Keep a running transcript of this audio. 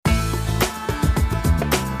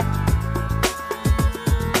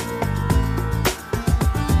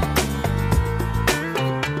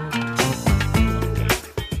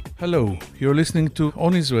Hello, you're listening to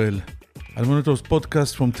On Israel, Almonator's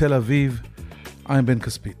podcast from Tel Aviv. I'm Ben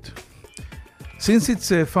Caspit. Since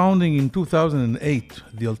its founding in 2008,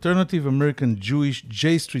 the alternative American Jewish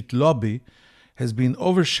J Street lobby has been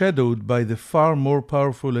overshadowed by the far more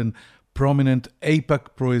powerful and prominent AIPAC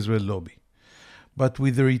pro-Israel lobby. But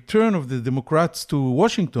with the return of the Democrats to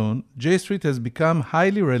Washington, J Street has become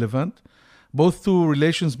highly relevant, both to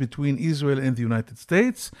relations between Israel and the United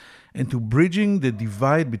States and to bridging the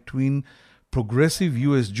divide between progressive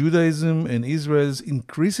U.S. Judaism and Israel's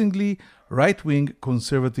increasingly right-wing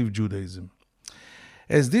conservative Judaism.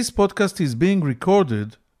 As this podcast is being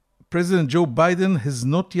recorded, President Joe Biden has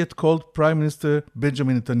not yet called Prime Minister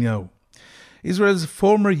Benjamin Netanyahu. Israel's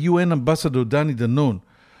former UN ambassador Danny Danon,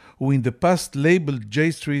 who in the past labeled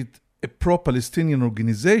J Street a pro-Palestinian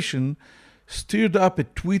organization, stirred up a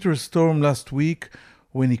Twitter storm last week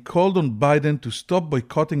when he called on Biden to stop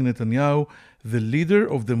boycotting Netanyahu, the leader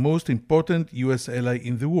of the most important U.S. ally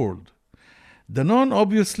in the world. Danon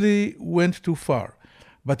obviously went too far,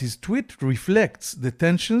 but his tweet reflects the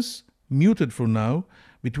tensions, muted for now,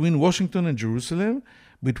 between Washington and Jerusalem,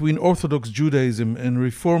 between Orthodox Judaism and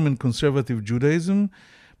Reform and Conservative Judaism,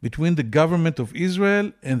 between the government of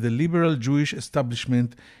Israel and the liberal Jewish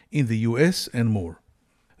establishment in the U.S. and more.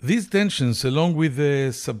 These tensions, along with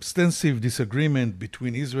the substantive disagreement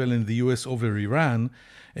between Israel and the U.S. over Iran,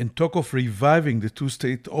 and talk of reviving the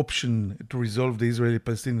two-state option to resolve the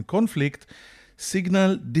Israeli-Palestinian conflict,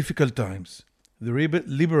 signal difficult times. The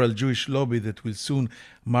liberal Jewish lobby that will soon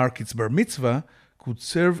mark its bar mitzvah could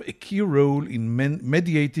serve a key role in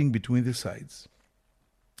mediating between the sides.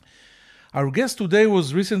 Our guest today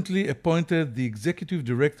was recently appointed the executive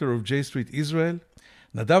director of J Street Israel.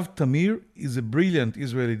 Nadav Tamir is a brilliant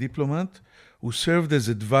Israeli diplomat who served as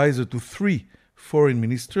advisor to 3 foreign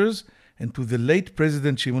ministers and to the late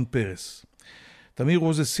President Shimon Peres. Tamir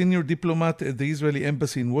was a senior diplomat at the Israeli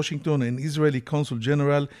embassy in Washington and Israeli consul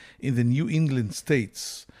general in the New England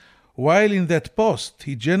states. While in that post,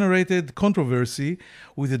 he generated controversy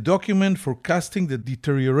with a document forecasting the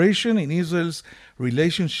deterioration in Israel's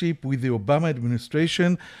relationship with the Obama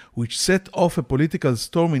administration, which set off a political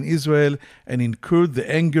storm in Israel and incurred the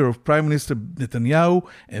anger of Prime Minister Netanyahu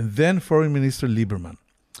and then Foreign Minister Lieberman.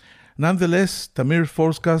 Nonetheless, Tamir's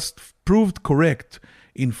forecast proved correct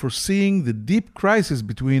in foreseeing the deep crisis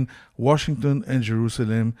between Washington and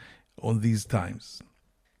Jerusalem on these times.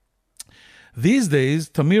 These days,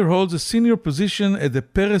 Tamir holds a senior position at the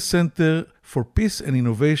Peres Center for Peace and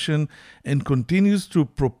Innovation and continues to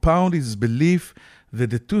propound his belief that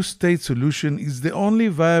the two-state solution is the only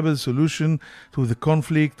viable solution to the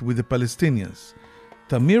conflict with the Palestinians.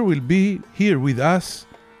 Tamir will be here with us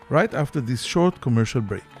right after this short commercial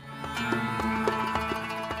break.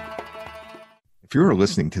 If you're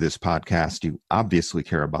listening to this podcast, you obviously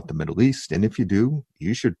care about the Middle East, and if you do,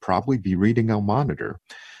 you should probably be reading El Monitor.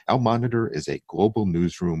 El Monitor is a global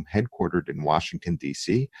newsroom headquartered in Washington,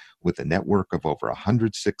 D.C., with a network of over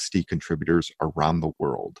 160 contributors around the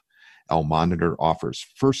world. El Monitor offers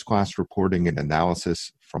first-class reporting and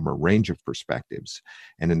analysis from a range of perspectives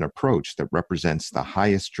and an approach that represents the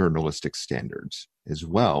highest journalistic standards, as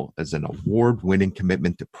well as an award-winning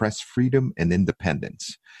commitment to press freedom and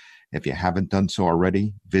independence. If you haven't done so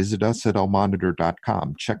already, visit us at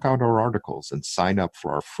elmonitor.com, check out our articles, and sign up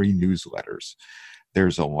for our free newsletters.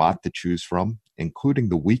 There's a lot to choose from, including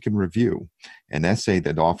the Week in Review, an essay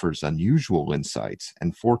that offers unusual insights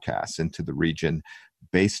and forecasts into the region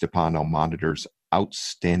based upon El Monitor's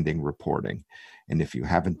outstanding reporting. And if you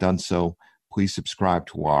haven't done so, please subscribe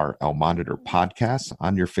to our El Monitor podcast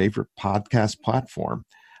on your favorite podcast platform,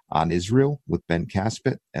 On Israel with Ben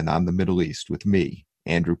Caspit, and On the Middle East with me,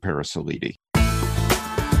 Andrew Parasolidi.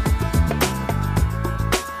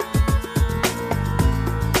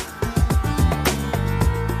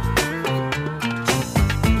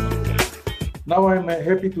 Now I'm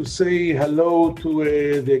happy to say hello to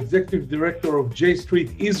the Executive Director of J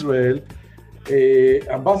Street Israel,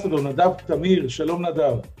 Ambassador Nadav Tamir. Shalom,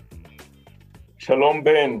 Nadav. Shalom,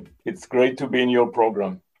 Ben. It's great to be in your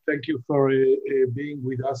program. Thank you for being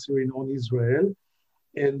with us here in On Israel.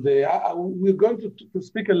 And we're going to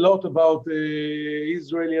speak a lot about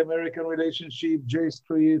Israeli-American relationship, J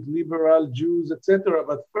Street, liberal, Jews, etc.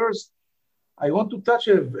 But first, I want to touch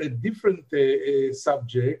a different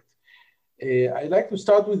subject. I'd like to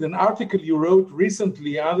start with an article you wrote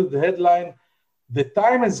recently under the headline, "The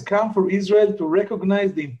time has come for Israel to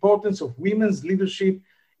recognize the importance of women's leadership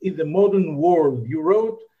in the modern world." You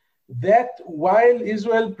wrote that while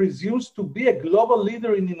Israel presumes to be a global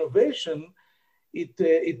leader in innovation,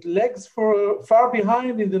 it lags far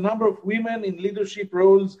behind in the number of women in leadership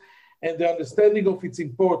roles and the understanding of its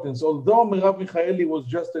importance. Although Merav Michaeli was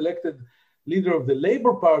just elected leader of the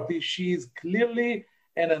Labour Party, she is clearly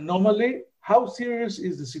an anomaly. How serious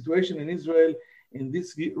is the situation in Israel in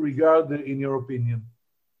this regard, in your opinion?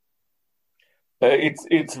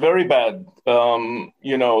 It's very bad. When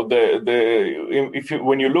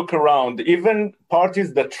you look around, even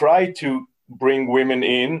parties that try to bring women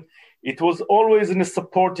in, it was always in a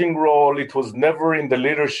supporting role. It was never in the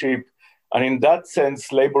leadership, and in that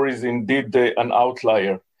sense, Labour is indeed an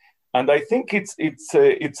outlier. And I think it's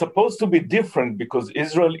supposed to be different because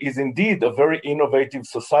Israel is indeed a very innovative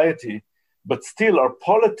society, but still our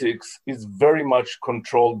politics is very much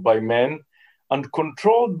controlled by men and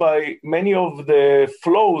controlled by many of the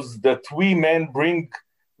flows that we men bring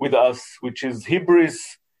with us, which is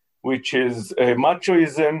hubris, which is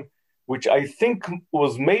machoism, which I think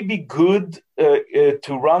was maybe good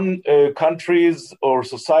to run countries or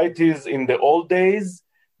societies in the old days,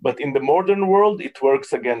 but in the modern world, it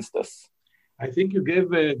works against us. I think you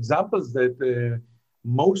gave examples that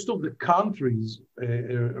most of the countries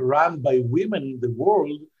run by women in the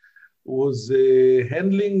world was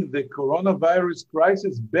handling the coronavirus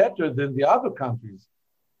crisis better than the other countries.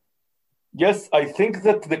 Yes, I think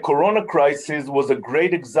that the corona crisis was a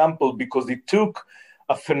great example because it took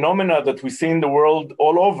a phenomena that we see in the world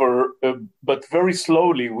all over, but very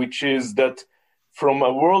slowly, which is that from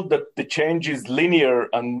a world that the change is linear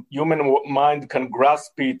and human mind can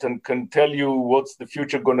grasp it and can tell you what's the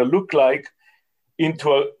future going to look like,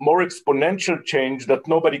 into a more exponential change that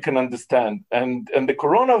nobody can understand. And the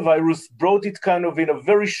coronavirus brought it kind of in a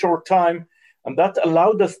very short time, and that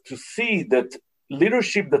allowed us to see that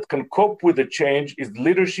leadership that can cope with the change is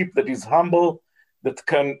leadership that is humble, that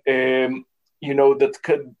can,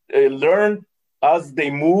 learn as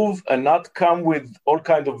they move and not come with all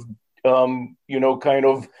kind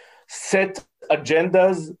of set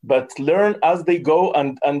agendas, but learn as they go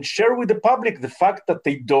and share with the public the fact that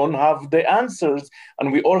they don't have the answers,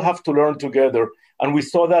 and we all have to learn together. And we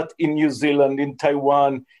saw that in New Zealand, in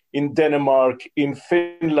Taiwan, in Denmark, in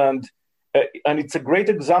Finland, and it's a great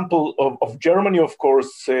example of Germany, of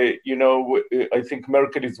course. I think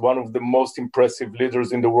Merkel is one of the most impressive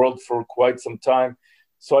leaders in the world for quite some time.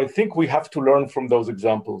 So I think we have to learn from those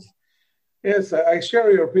examples. Yes, I share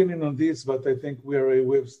your opinion on this, but I think we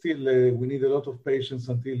need a lot of patience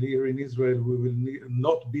until here in Israel we will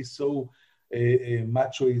not be so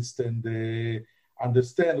machoist and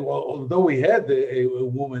understand. Well, although we had a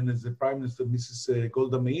woman as the Prime Minister, Mrs.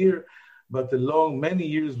 Golda Meir, but many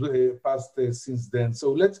years passed since then.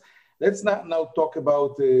 So let's now talk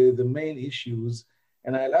about the main issues,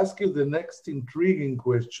 and I'll ask you the next intriguing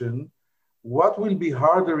question: what will be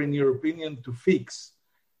harder, in your opinion, to fix?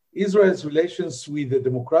 Israel's relations with the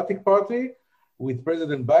Democratic Party, with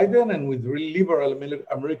President Biden, and with liberal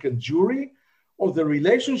American Jewry, or the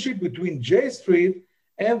relationship between J Street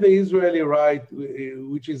and the Israeli right,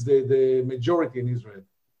 which is the majority in Israel?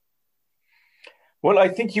 Well, I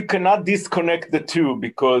think you cannot disconnect the two,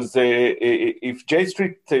 because if J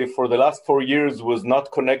Street for the last 4 years was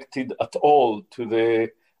not connected at all to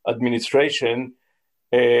the administration,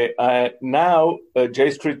 now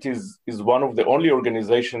J Street is one of the only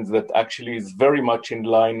organizations that actually is very much in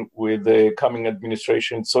line with the coming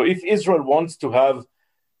administration. So if Israel wants to have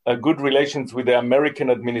good relations with the American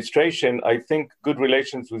administration, I think good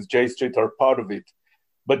relations with J Street are part of it.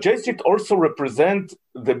 But J Street also represent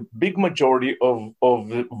the big majority of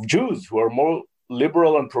Jews who are more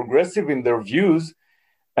liberal and progressive in their views.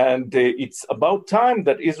 And it's about time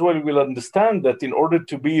that Israel will understand that in order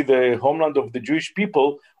to be the homeland of the Jewish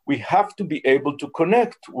people, we have to be able to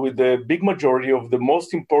connect with the big majority of the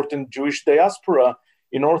most important Jewish diaspora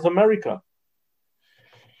in North America.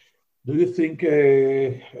 Do you think,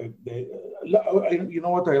 you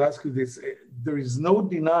know what, I'll ask you this. There is no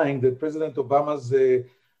denying that President Obama's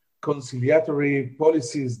conciliatory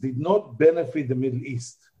policies did not benefit the Middle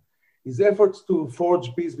East. His efforts to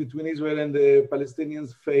forge peace between Israel and the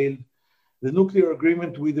Palestinians failed. The nuclear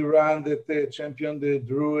agreement with Iran that championed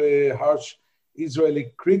drew harsh Israeli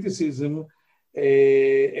criticism,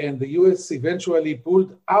 and the US eventually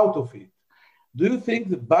pulled out of it. Do you think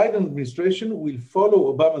the Biden administration will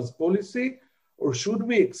follow Obama's policy, or should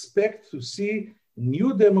we expect to see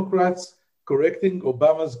new Democrats correcting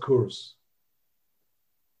Obama's course?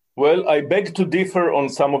 Well, I beg to differ on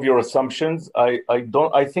some of your assumptions.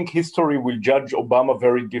 I think history will judge Obama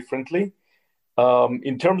very differently.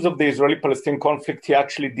 In terms of the Israeli-Palestinian conflict, he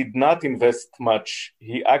actually did not invest much.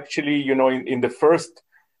 He actually, in the first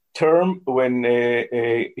term, when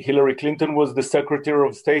Hillary Clinton was the Secretary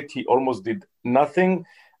of State, he almost did nothing.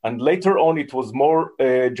 And later on, it was more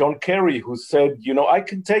John Kerry who said, I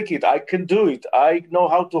can take it, I can do it, I know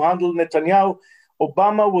how to handle Netanyahu.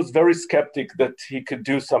 Obama was very skeptic that he could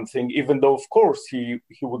do something, even though, of course, he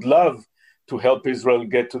would love to help Israel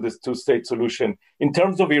get to this two-state solution. In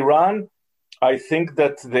terms of Iran, I think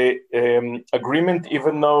that the agreement,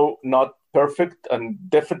 even though not perfect and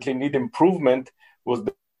definitely need improvement, was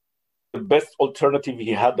the best alternative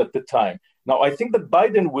he had at the time. Now, I think that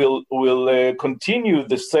Biden will continue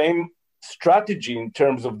the same strategy in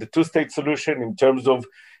terms of the two-state solution, in terms of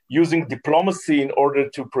using diplomacy in order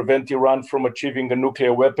to prevent Iran from achieving a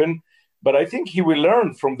nuclear weapon. But I think he will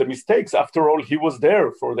learn from the mistakes. After all, he was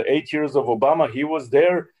there for the 8 years of Obama. He was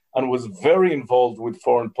there and was very involved with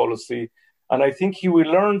foreign policy. And I think he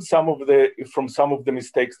will learn from some of the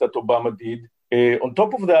mistakes that Obama did. On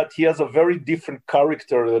top of that, he has a very different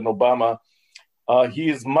character than Obama. He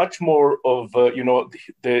is much more of,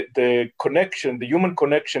 the connection, the human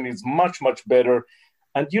connection is much, much better.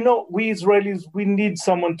 And, we Israelis, we need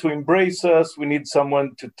someone to embrace us. We need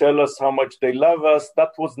someone to tell us how much they love us.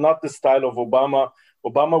 That was not the style of Obama.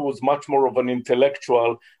 Obama was much more of an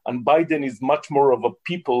intellectual, and Biden is much more of a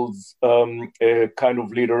people's kind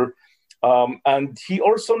of leader. And he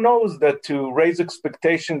also knows that to raise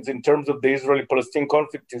expectations in terms of the Israeli-Palestinian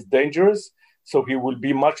conflict is dangerous. So he will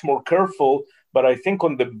be much more careful. But I think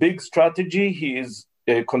on the big strategy, he is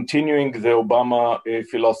continuing the Obama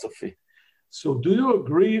philosophy. So do you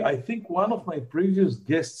agree? I think one of my previous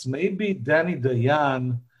guests, maybe Danny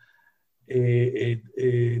Dayan,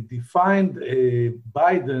 defined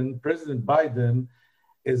President Biden,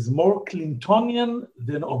 as more Clintonian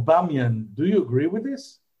than Obamian. Do you agree with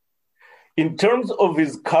this? In terms of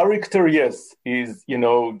his character, yes. He's,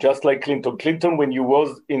 just like Clinton. Clinton, when you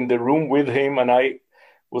was in the room with him, and I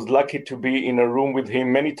was lucky to be in a room with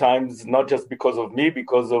him many times, not just because of me,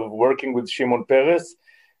 because of working with Shimon Peres,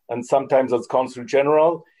 and sometimes as Consul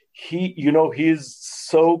General, he is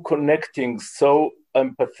so connecting, so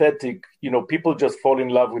empathetic. People just fall in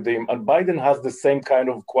love with him. And Biden has the same kind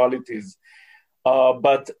of qualities.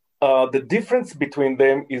 But the difference between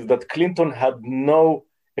them is that Clinton had no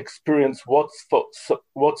experience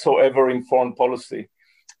whatsoever in foreign policy.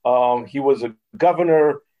 He was a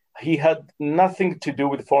governor. He had nothing to do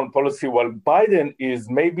with foreign policy, while Biden is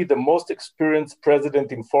maybe the most experienced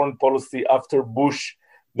president in foreign policy after Bush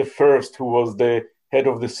the first, who was the head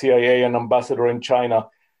of the CIA and ambassador in China.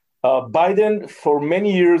 Biden, for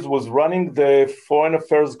many years, was running the Foreign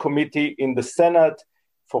Affairs Committee in the Senate.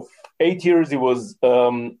 For 8 years, he was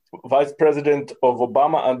vice president of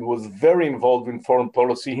Obama and was very involved in foreign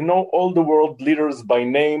policy. He knows all the world leaders by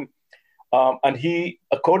name. And he,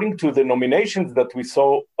 according to the nominations that we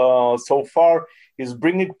saw so far, is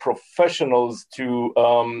bringing professionals to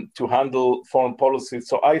handle foreign policy.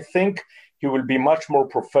 So I think he will be much more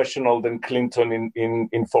professional than Clinton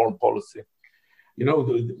in foreign policy.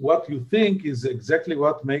 What you think is exactly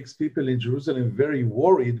what makes people in Jerusalem very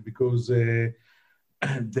worried, because the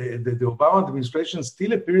Obama administration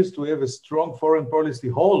still appears to have a strong foreign policy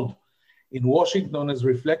hold in Washington, as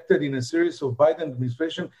reflected in a series of Biden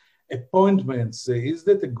administration appointments. Is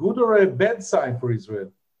that a good or a bad sign for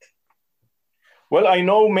Israel? Well, I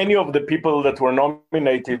know many of the people that were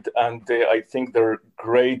nominated, and I think they're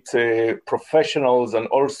great professionals and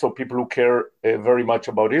also people who care very much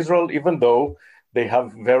about Israel, even though they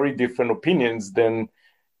have very different opinions than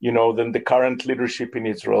the current leadership in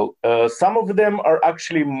Israel. Some of them are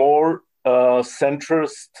actually more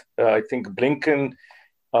centrist. I think Blinken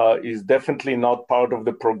is definitely not part of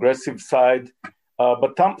the progressive side.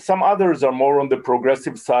 But some others are more on the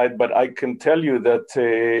progressive side, but I can tell you that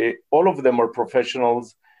all of them are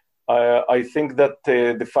professionals. I think that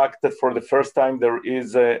the fact that for the first time there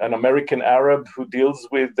is an American Arab who deals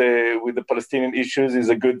with the Palestinian issues is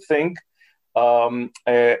a good thing.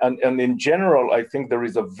 And in general, I think there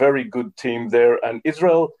is a very good team there, and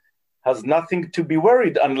Israel has nothing to be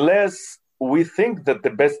worried unless we think that the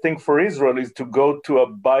best thing for Israel is to go to a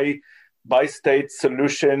bi-state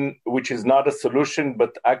solution, which is not a solution,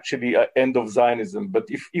 but actually an end of Zionism. But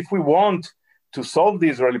if we want to solve the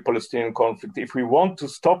Israeli-Palestinian conflict, if we want to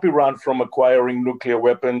stop Iran from acquiring nuclear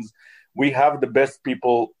weapons, we have the best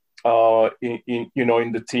people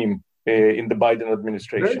in the team, in the Biden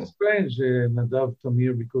administration. Very strange, Nadav,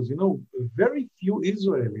 Tamir, because, very few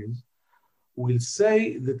Israelis will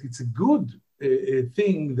say that it's a good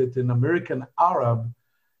thing that an American Arab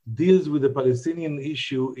deals with the Palestinian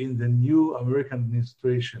issue in the new American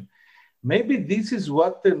administration. Maybe this is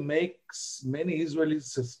what makes many Israelis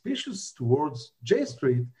suspicious towards J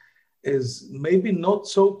Street, as maybe not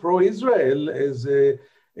so pro-Israel as a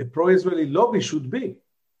pro-Israeli lobby should be.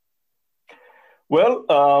 Well,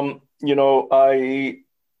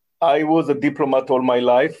 I was a diplomat all my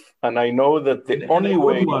life, and I know that the only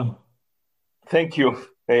way. Thank you.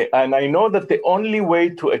 And I know that the only way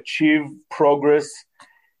to achieve progress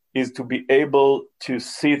is to be able to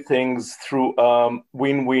see things through a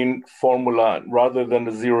win-win formula rather than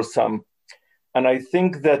a zero sum. And I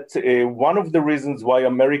think that one of the reasons why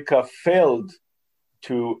America failed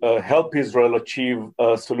to help Israel achieve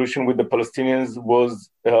a solution with the Palestinians was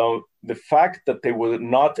the fact that they were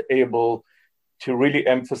not able to really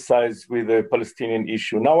emphasize with the Palestinian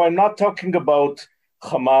issue. Now, I'm not talking about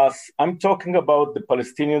Hamas. I'm talking about the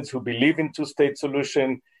Palestinians who believe in two-state solution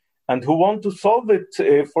and who want to solve it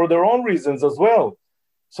for their own reasons as well.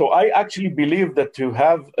 So I actually believe that to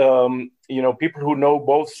have people who know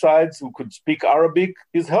both sides, who could speak Arabic,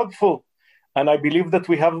 is helpful. And I believe that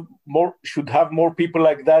we should have more people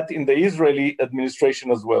like that in the Israeli administration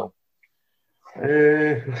as well.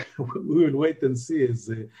 We will wait and see, as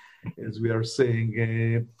we are saying.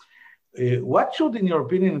 What should, in your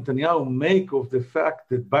opinion, Netanyahu make of the fact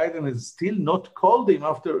that Biden has still not called him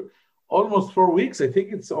after almost 4 weeks? I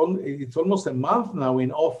think it's almost a month now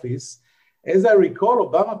in office. As I recall,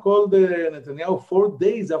 Obama called Netanyahu 4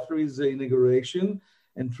 days after his inauguration,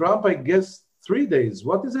 and Trump, I guess, 3 days.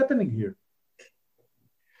 What is happening here?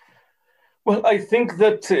 Well, I think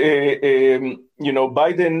that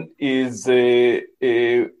Biden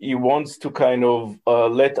he wants to kind of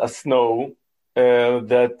let us know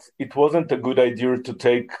that it wasn't a good idea to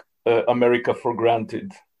take America for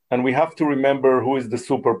granted. And we have to remember who is the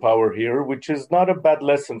superpower here, which is not a bad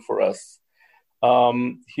lesson for us.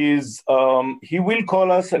 He will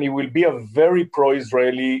call us, and he will be a very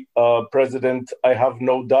pro-Israeli president, I have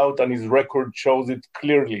no doubt, and his record shows it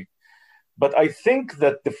clearly. But I think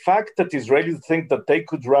that the fact that Israelis think that they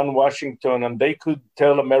could run Washington and they could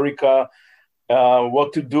tell America what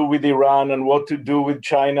to do with Iran and what to do with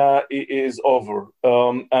China is over.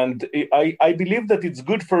 And I believe that it's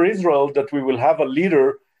good for Israel that we will have a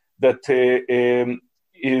leader that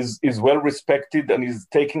is well respected and is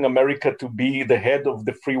taking America to be the head of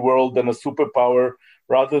the free world and a superpower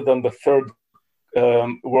rather than the third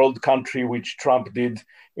world country, which Trump did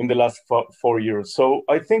in the last 4 years. So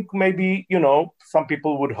I think maybe, some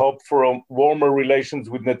people would hope for warmer relations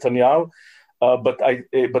with Netanyahu.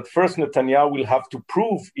 But first, Netanyahu will have to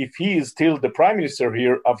prove if he is still the prime minister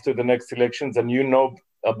here after the next elections, and you know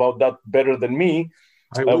about that better than me.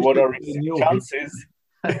 What are his chances?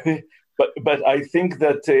 But I think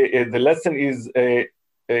that the lesson is,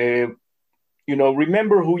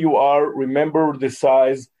 remember who you are, remember the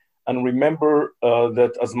size, and remember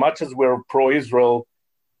that as much as we're pro-Israel,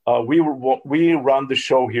 we run the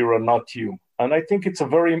show here and not you. And I think it's a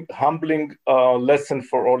very humbling lesson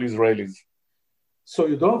for all Israelis. So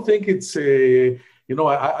you don't think it's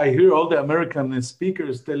I hear all the American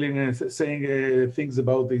speakers saying things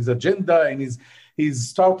about his agenda, and he's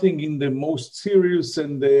starting in the most serious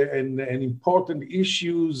and important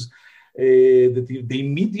issues. That the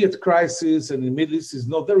immediate crisis and the Middle East is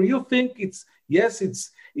not there. You think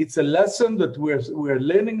it's a lesson that we're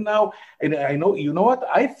learning now, and I know what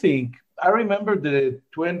I remember the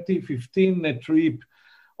 2015 trip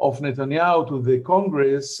of Netanyahu to the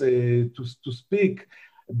Congress to speak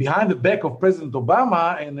behind the back of President Obama,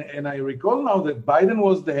 and I recall now that Biden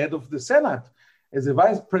was the head of the Senate as a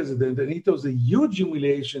vice president, and it was a huge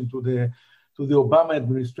humiliation to the Obama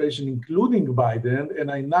administration, including Biden.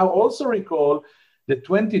 And I now also recall the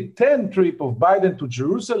 2010 trip of Biden to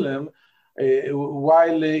Jerusalem,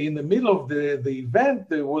 while in the middle of the event,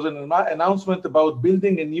 there was an announcement about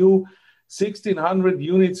building a new 1,600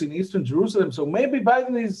 units in Eastern Jerusalem. So maybe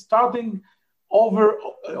Biden is starting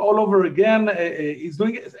all over again. He's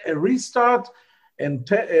doing a restart, and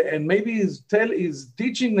maybe is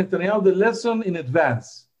teaching Netanyahu the lesson in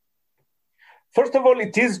advance. First of all,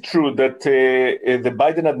 it is true that the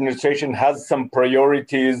Biden administration has some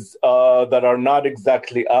priorities that are not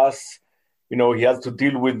exactly us. He has to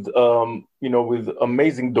deal with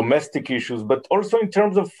amazing domestic issues, but also in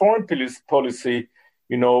terms of foreign policy.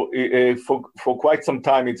 For quite some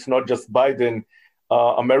time, it's not just Biden.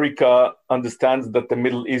 America understands that the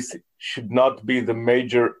Middle East should not be the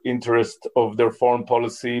major interest of their foreign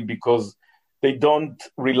policy because they don't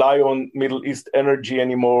rely on Middle East energy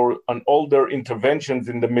anymore, and all their interventions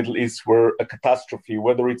in the Middle East were a catastrophe,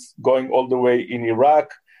 whether it's going all the way in Iraq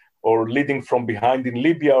or leading from behind in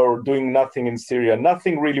Libya or doing nothing in Syria.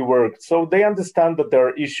 Nothing really worked. So they understand that there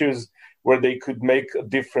are issues where they could make a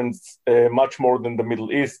difference much more than the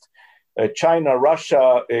Middle East. China,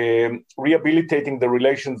 Russia, rehabilitating the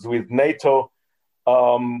relations with NATO,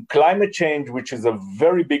 climate change, which is a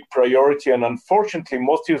very big priority. And unfortunately,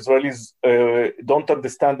 most Israelis don't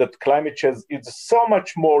understand that climate change is so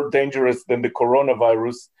much more dangerous than the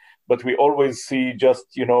coronavirus, but we always see just,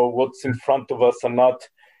 what's in front of us and not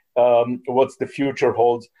what's the future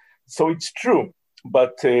holds. So it's true.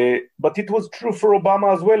 But it was true for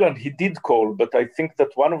Obama as well, and he did call. But I think that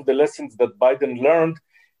one of the lessons that Biden learned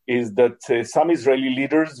is that some Israeli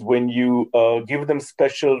leaders, when you give them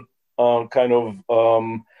special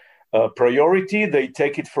priority, they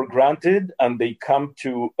take it for granted, and they come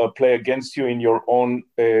to play against you in your own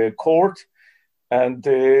court. And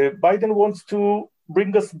Biden wants to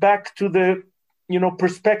bring us back to the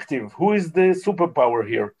perspective. Who is the superpower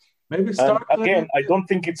here? Maybe start again. I don't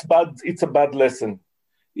think it's bad. It's a bad lesson.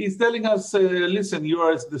 He's telling us, listen, you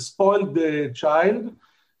are the spoiled child.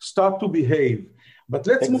 Start to behave. But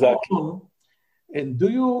let's move on. And do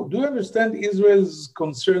you understand Israel's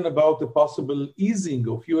concern about the possible easing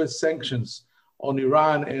of U.S. sanctions on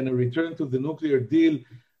Iran and a return to the nuclear deal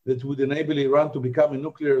that would enable Iran to become a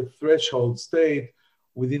nuclear threshold state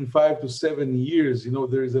within 5 to 7 years?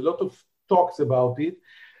 There is a lot of talks about it.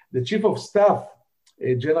 The chief of staff,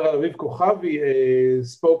 General Aviv Kochavi,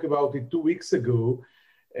 spoke about it 2 weeks ago,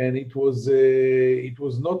 and it was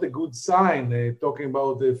not a good sign, talking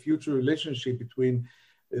about the future relationship between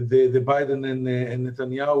the Biden and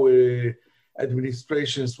Netanyahu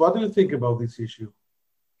administrations. What do you think about this issue?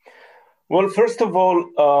 Well, first of all,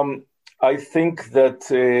 I think that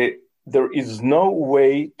there is no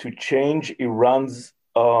way to change Iran's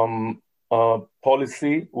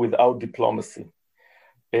policy without diplomacy.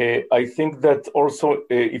 I think that also,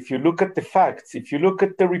 if you look at the facts, if you look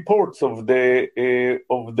at the reports of the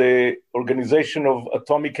Organization of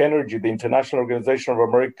Atomic Energy, the International Organization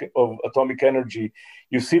of Atomic Energy,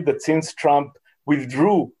 you see that since Trump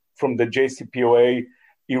withdrew from the JCPOA,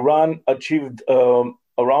 Iran achieved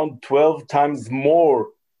around 12 times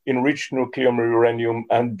more enriched nuclear uranium,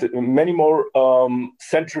 and many more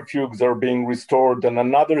centrifuges are being restored, and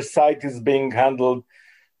another site is being handled.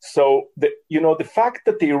 So, the fact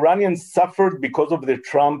that the Iranians suffered because of the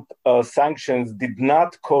Trump sanctions did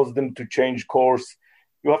not cause them to change course.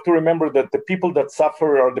 You have to remember that the people that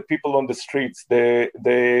suffer are the people on the streets.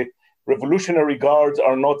 The Revolutionary Guards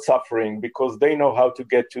are not suffering because they know how to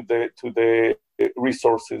get to the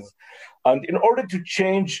resources. And in order to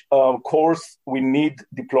change course, we need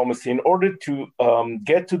diplomacy. In order to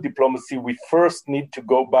get to diplomacy, we first need to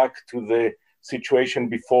go back to the situation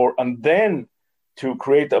before, and then to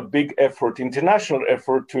create a big effort, international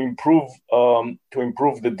effort, to improve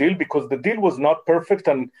the deal, because the deal was not perfect,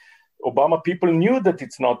 and Obama people knew that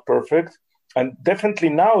it's not perfect. And definitely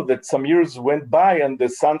now that some years went by and the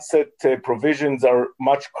sunset provisions are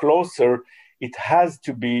much closer, it has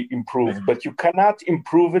to be improved. But you cannot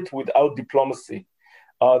improve it without diplomacy.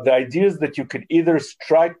 The idea is that you could either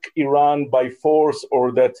strike Iran by force,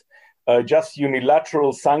 or that just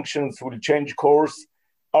unilateral sanctions will change course,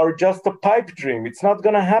 are just a pipe dream. It's not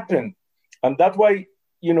going to happen. And that's why,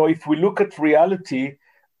 if we look at reality,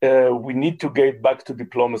 we need to get back to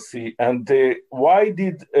diplomacy. And why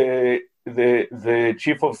did the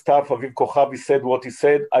chief of staff, Aviv Kochavi, said what he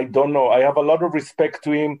said? I don't know. I have a lot of respect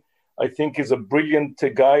to him. I think he's a brilliant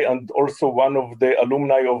guy, and also one of the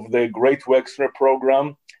alumni of the Great Wexner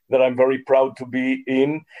program that I'm very proud to be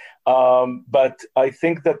in. But I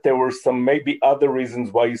think that there were some maybe other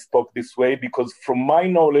reasons why he spoke this way, because from my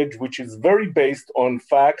knowledge, which is very based on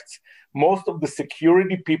facts, most of the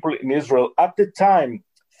security people in Israel at the time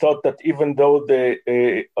thought that even though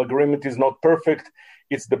the agreement is not perfect,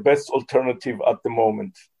 it's the best alternative at the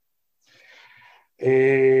moment.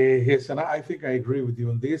 Yes, and I think I agree with you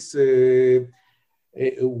on this.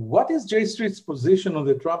 What is J Street's position on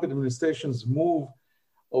the Trump administration's move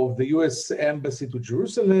of the U.S. Embassy to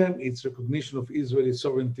Jerusalem, its recognition of Israeli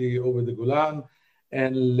sovereignty over the Golan,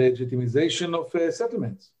 and legitimization of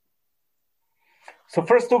settlements? So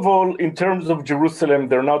first of all, in terms of Jerusalem,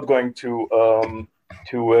 they're not going to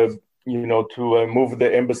move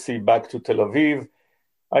the embassy back to Tel Aviv.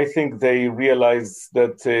 I think they realize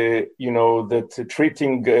that that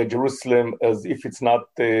treating Jerusalem as if it's not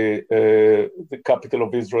the capital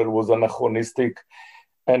of Israel was anachronistic,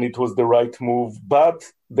 and it was the right move. But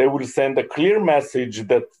they will send a clear message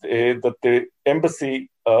that the embassy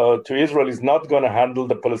to Israel is not going to handle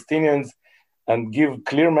the Palestinians, and give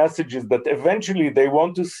clear messages that eventually they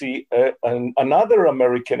want to see another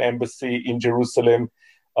American embassy in Jerusalem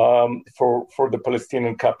for the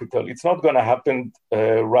Palestinian capital. It's not going to happen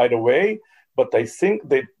right away, but I think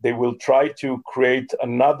that they will try to create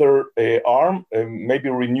another arm, maybe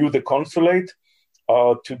renew the consulate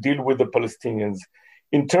to deal with the Palestinians.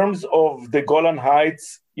 In terms of the Golan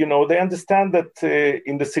Heights, they understand that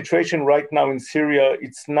in the situation right now in Syria,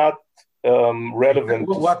 it's not relevant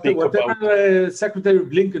to speak whatever about. Secretary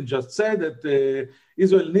Blinken just said, that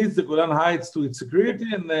Israel needs the Golan Heights to its security,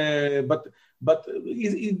 and but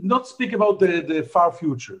he not speak about the far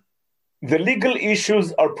future. The legal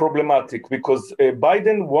issues are problematic because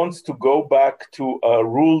Biden wants to go back to a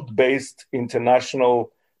rule-based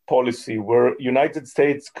international policy where United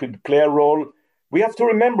States could play a role. We have to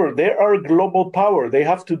remember they are a global power. They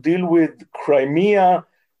have to deal with Crimea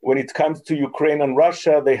when it comes to Ukraine and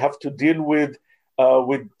Russia. They have to deal with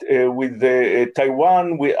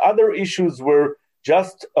Taiwan, with other issues where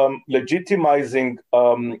just legitimizing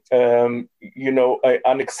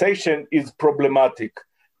annexation is problematic.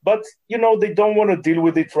 But, they don't want to deal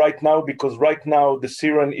with it right now because right now the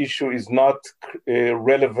Syrian issue is not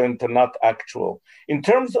relevant and not actual. In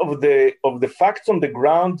terms of the facts on the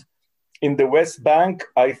ground in the West Bank,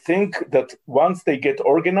 I think that once they get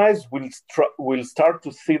organized, we'll start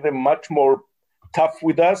to see them much more tough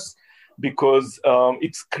with us because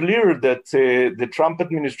it's clear that the Trump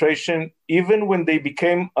administration, even when they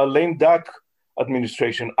became a lame duck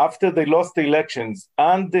administration, after they lost the elections,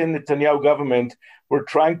 and the Netanyahu government were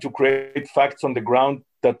trying to create facts on the ground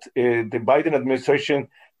that the Biden administration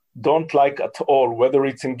don't like at all, whether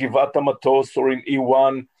it's in Givat HaMatos or in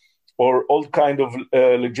E1 or all kind of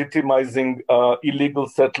legitimizing illegal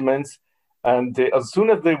settlements. And as soon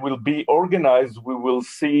as they will be organized, we will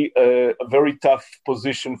see a very tough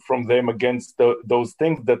position from them against those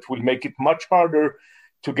things that will make it much harder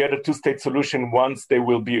to get a two-state solution once they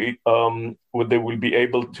will be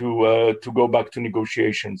able to go back to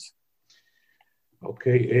negotiations.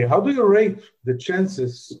 Okay, how do you rate the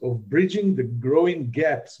chances of bridging the growing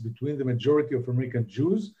gaps between the majority of American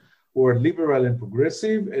Jews who are liberal and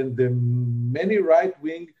progressive and the many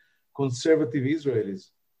right-wing conservative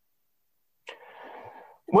Israelis?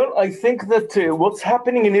 Well, I think that what's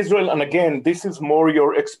happening in Israel, and again, this is more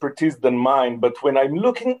your expertise than mine, but when I'm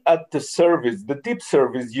looking at the surveys, the deep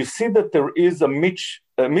surveys, you see that there is a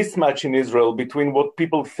mismatch in Israel between what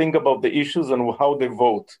people think about the issues and how they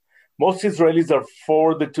vote. Most Israelis are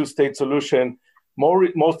for the two-state solution.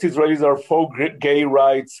 Most Israelis are for gay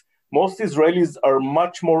rights. Most Israelis are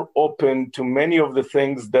much more open to many of the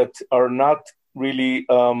things that are not really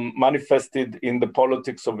manifested in the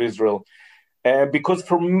politics of Israel. Because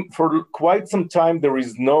for quite some time, there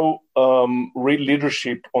is no real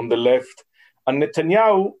leadership on the left. And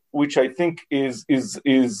Netanyahu, which I think is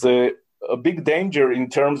a big danger in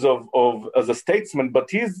terms of as a statesman, but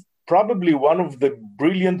he's probably one of the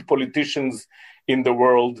brilliant politicians in the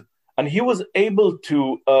world. And he was able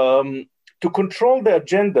to control the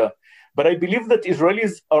agenda. But I believe that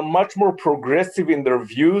Israelis are much more progressive in their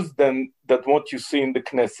views than what you see in the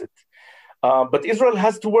Knesset. But Israel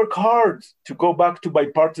has to work hard to go back to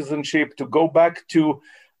bipartisanship, to go back to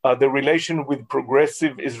the relation with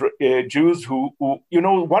progressive Jews who,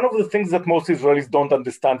 one of the things that most Israelis don't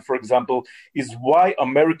understand, for example, is why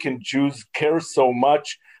American Jews care so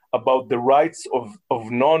much about the rights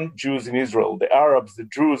of non-Jews in Israel, the Arabs, the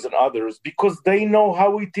Druze, and others, because they know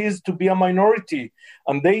how it is to be a minority,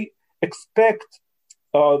 and they expect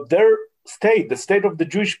their state, the state of the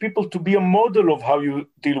Jewish people, to be a model of how you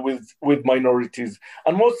deal with minorities.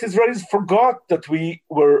 And most Israelis forgot that we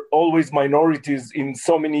were always minorities in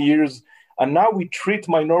so many years, and now we treat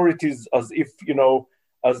minorities as if,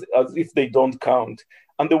 as if they don't count.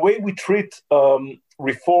 And the way we treat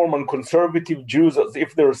Reform and conservative Jews as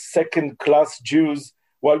if they're second-class Jews,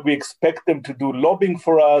 while we expect them to do lobbying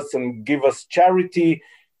for us and give us charity,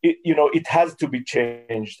 it has to be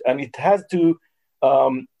changed, and it has to,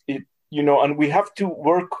 and we have to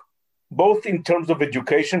work both in terms of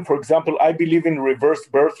education. For example, I believe in reverse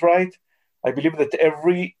birthright. I believe that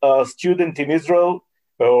every student in Israel,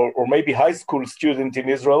 or maybe high school student in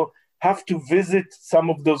Israel, have to visit some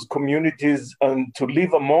of those communities and to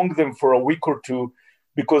live among them for a week or two,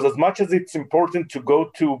 because as much as it's important to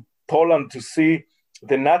go to Poland to see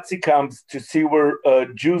the Nazi camps, to see where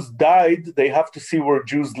Jews died, they have to see where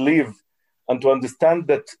Jews live and to understand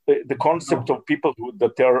that the concept of people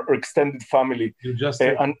that they are extended family.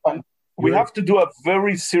 And we have to do a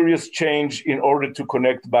very serious change in order to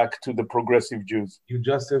connect back to the progressive Jews. You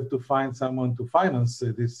just have to find someone to finance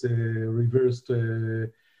this reversed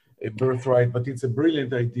birthright, but it's a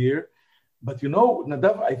brilliant idea. But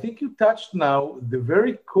Nadav, I think you touched now the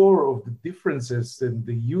very core of the differences and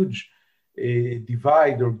the huge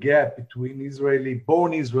divide or gap between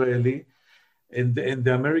born Israeli and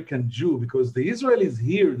the American Jew, because the Israelis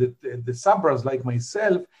here, the Sabras like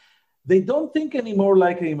myself, they don't think anymore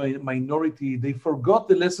like a minority. They forgot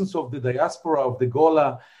the lessons of the diaspora, of the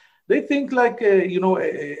Gola. They think like,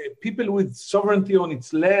 people with sovereignty on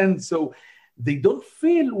its land. So they don't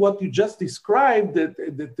feel what you just described, that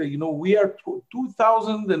we are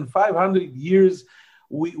 2,500 years,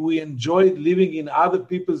 we enjoyed living in other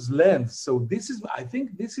people's lands. So I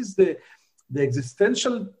think this is the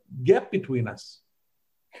existential gap between us.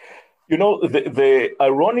 The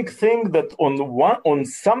ironic thing that on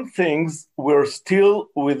some things we're still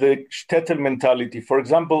with the shtetl mentality. For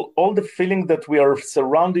example, all the feeling that we are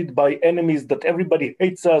surrounded by enemies, that everybody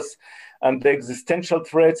hates us, and the existential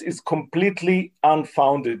threats is completely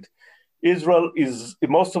unfounded.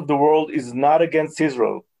 Most of the world is not against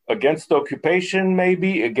Israel, against the occupation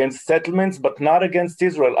maybe, against settlements, but not against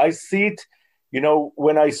Israel. I see it.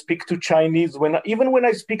 When I speak to Chinese, even when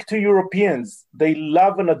I speak to Europeans, they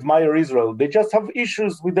love and admire Israel. They just have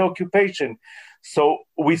issues with the occupation. So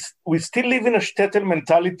we still live in a shtetl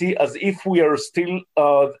mentality, as if we are still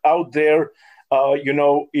out there,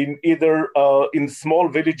 in either in small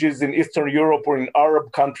villages in Eastern Europe or in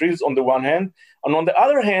Arab countries on the one hand. And on the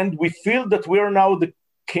other hand, we feel that we are now the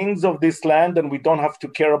kings of this land and we don't have to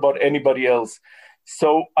care about anybody else.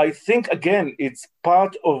 So I think, again, it's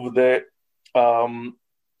part of the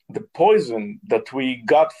poison that we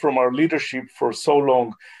got from our leadership for so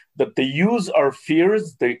long, that they use our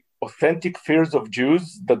fears, the authentic fears of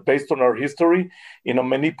Jews, that based on our history, in a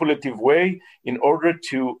manipulative way, in order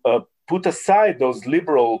to put aside those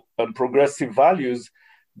liberal and progressive values,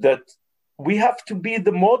 that we have to be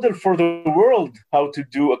the model for the world, how to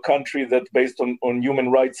do a country that's based on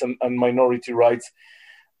human rights and minority rights.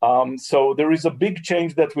 So there is a big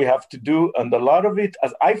change that we have to do. And a lot of it,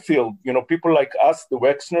 as I feel, people like us, the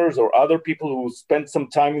Wexners, or other people who spent some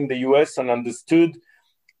time in the US and understood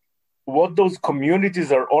what those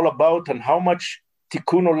communities are all about and how much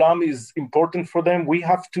tikkun olam is important for them, we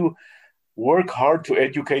have to work hard to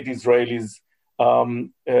educate Israelis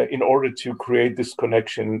in order to create this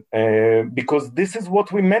connection. Because this is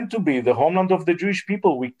what we meant to be, the homeland of the Jewish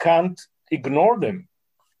people. We can't ignore them.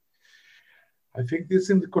 I think this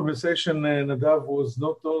in the conversation, Nadav, was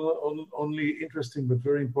not only interesting, but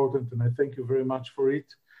very important. And I thank you very much for it.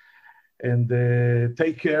 And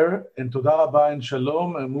take care. And toda rabba and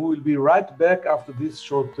shalom. And we will be right back after this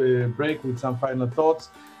short break with some final thoughts.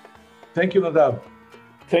 Thank you, Nadav.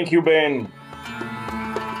 Thank you, Ben.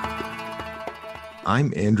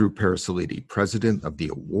 I'm Andrew Parasiliti, president of the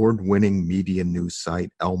award-winning media news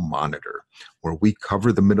site El Monitor, where we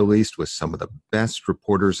cover the Middle East with some of the best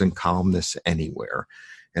reporters and columnists anywhere.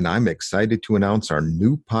 And I'm excited to announce our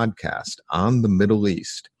new podcast, On the Middle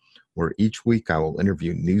East, where each week I will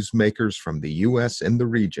interview newsmakers from the U.S. and the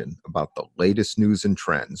region about the latest news and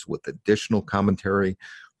trends with additional commentary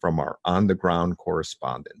from our on-the-ground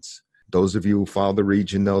correspondents. Those of you who follow the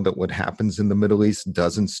region know that what happens in the Middle East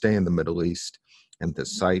doesn't stay in the Middle East. And to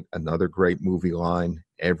cite another great movie line,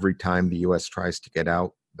 every time the U.S. tries to get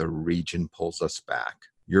out, the region pulls us back.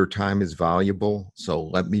 Your time is valuable, so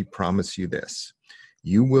let me promise you this.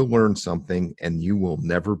 You will learn something and you will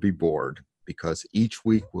never be bored, because each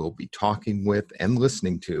week we'll be talking with and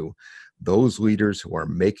listening to those leaders who are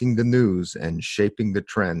making the news and shaping the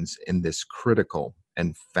trends in this critical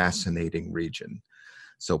and fascinating region.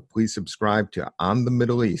 So please subscribe to On the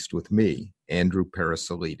Middle East with me, Andrew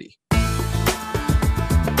Parasiliti.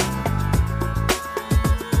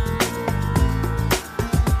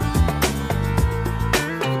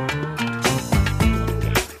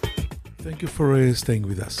 Thank you for staying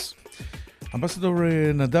with us. Ambassador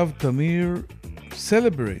Nadav Tamir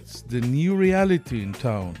celebrates the new reality in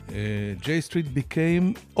town. J Street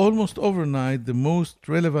became almost overnight the most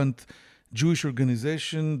relevant Jewish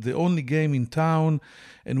organization, the only game in town,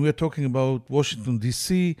 and we're talking about Washington,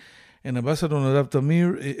 D.C., and Ambassador Nadav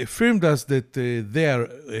Tamir affirmed us that they are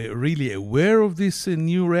really aware of this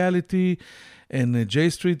new reality, and J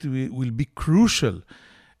Street will be crucial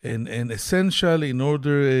and essential in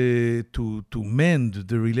order to mend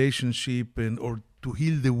the relationship or to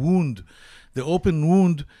heal the wound, the open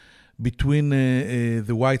wound between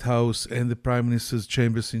the White House and the Prime Minister's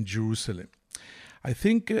chambers in Jerusalem. I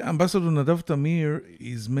think Ambassador Nadav Tamir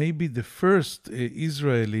is maybe the first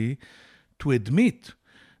Israeli to admit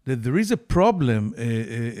that there is a problem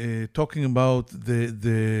talking about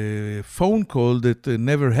the phone call that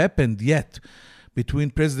never happened yet between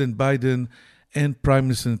President Biden and Prime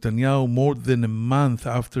Minister Netanyahu more than a month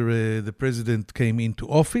after the president came into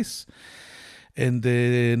office. And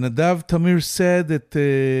Nadav Tamir said that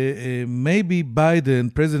maybe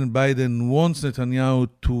President Biden wants Netanyahu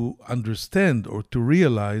to understand or to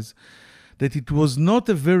realize that it was not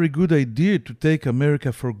a very good idea to take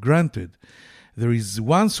America for granted. There is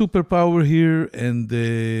one superpower here, and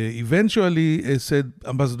eventually, said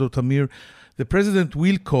Ambassador Tamir, the president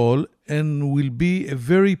will call and will be a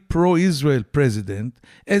very pro-Israel president,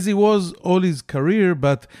 as he was all his career,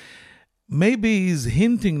 but maybe he's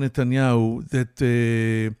hinting Netanyahu that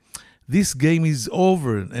this game is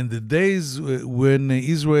over, and the days when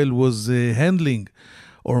Israel was handling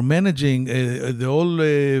or managing the whole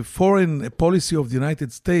foreign policy of the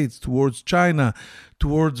United States towards China,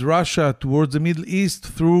 towards Russia, towards the Middle East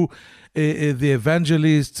through the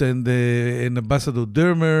evangelists and Ambassador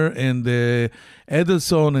Dermer and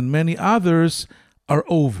Edelson and many others are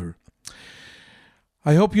over.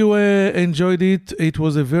 I hope you enjoyed it. It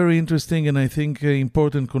was a very interesting and I think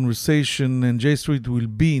important conversation, and J Street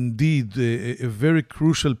will be indeed a very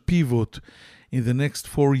crucial pivot in the next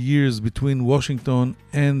 4 years between Washington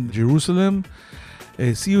and Jerusalem.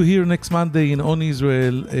 See you here next Monday in On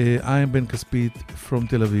Israel. I am Ben Caspit from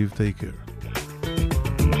Tel Aviv. Take care.